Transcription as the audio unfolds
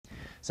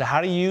So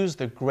how to use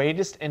the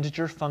greatest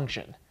integer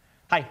function.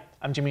 Hi,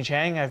 I'm Jimmy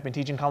Chang. I've been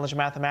teaching college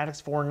mathematics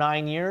for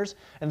 9 years,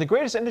 and the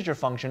greatest integer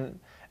function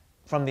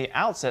from the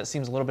outset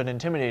seems a little bit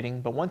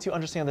intimidating, but once you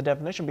understand the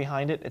definition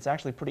behind it, it's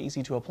actually pretty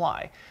easy to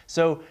apply.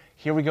 So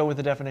here we go with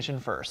the definition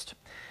first.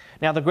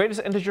 Now, the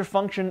greatest integer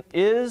function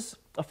is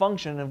a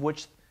function of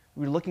which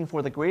we're looking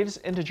for the greatest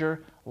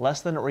integer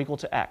less than or equal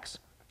to x.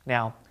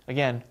 Now,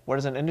 again, what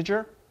is an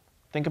integer?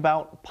 Think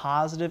about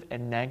positive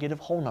and negative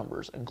whole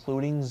numbers,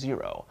 including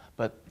 0.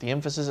 But the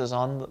emphasis is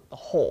on the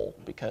whole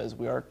because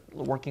we are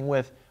working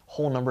with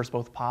whole numbers,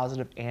 both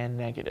positive and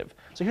negative.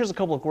 So here's a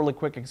couple of really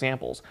quick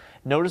examples.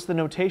 Notice the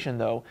notation,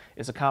 though,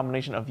 is a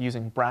combination of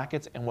using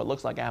brackets and what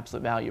looks like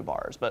absolute value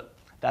bars. But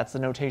that's the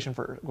notation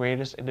for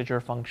greatest integer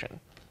function.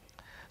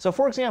 So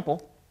for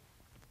example,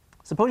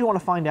 suppose you want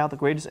to find out the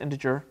greatest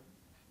integer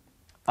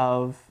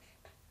of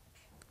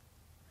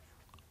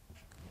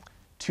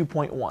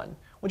 2.1.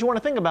 What you want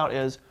to think about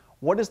is,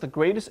 what is the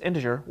greatest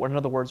integer, or in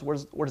other words,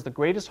 what is the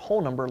greatest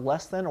whole number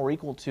less than or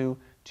equal to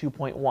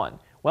 2.1?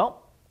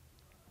 Well,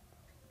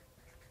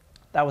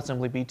 that would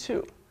simply be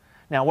 2.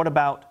 Now, what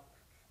about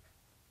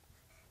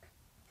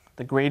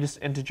the greatest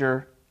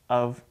integer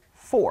of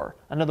 4?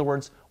 In other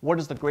words, what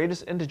is the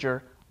greatest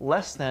integer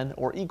less than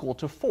or equal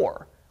to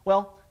 4?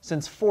 Well,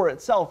 since 4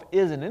 itself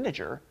is an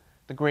integer,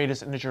 the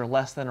greatest integer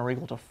less than or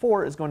equal to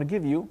 4 is going to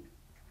give you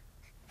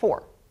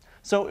 4.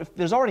 So if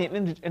there's already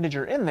an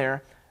integer in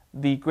there,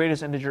 the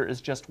greatest integer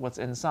is just what's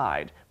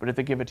inside. But if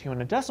they give it to you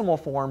in a decimal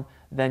form,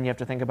 then you have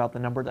to think about the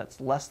number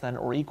that's less than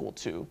or equal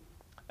to.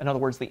 In other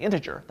words, the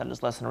integer that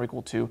is less than or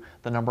equal to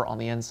the number on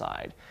the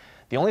inside.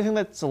 The only thing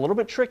that's a little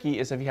bit tricky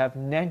is if you have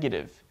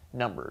negative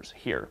numbers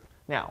here.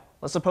 Now,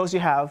 let's suppose you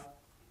have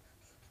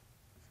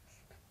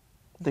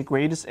the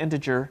greatest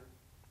integer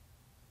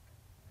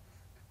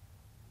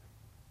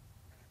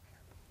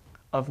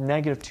of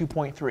negative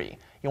 2.3.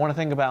 You want to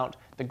think about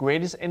the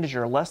greatest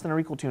integer less than or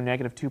equal to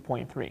negative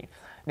 2.3.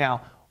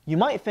 Now, you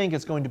might think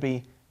it's going to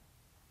be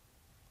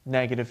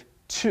negative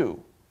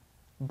 2,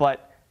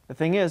 but the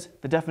thing is,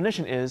 the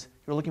definition is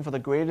you're looking for the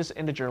greatest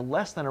integer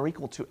less than or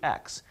equal to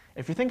x.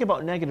 If you think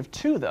about negative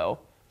 2, though,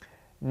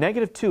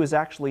 negative 2 is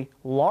actually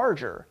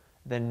larger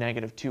than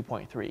negative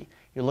 2.3.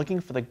 You're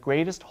looking for the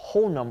greatest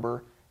whole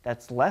number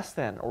that's less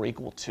than or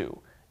equal to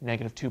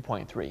negative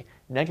 2.3.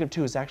 Negative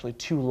 2 is actually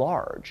too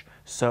large,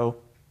 so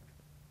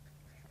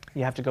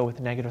you have to go with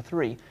negative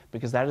 3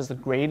 because that is the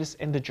greatest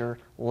integer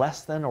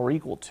less than or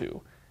equal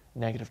to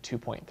negative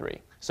 2.3.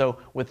 So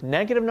with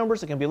negative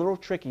numbers, it can be a little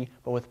tricky,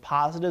 but with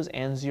positives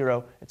and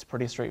 0, it's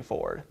pretty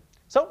straightforward.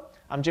 So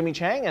I'm Jimmy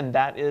Chang, and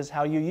that is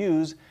how you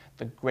use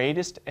the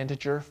greatest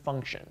integer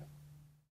function.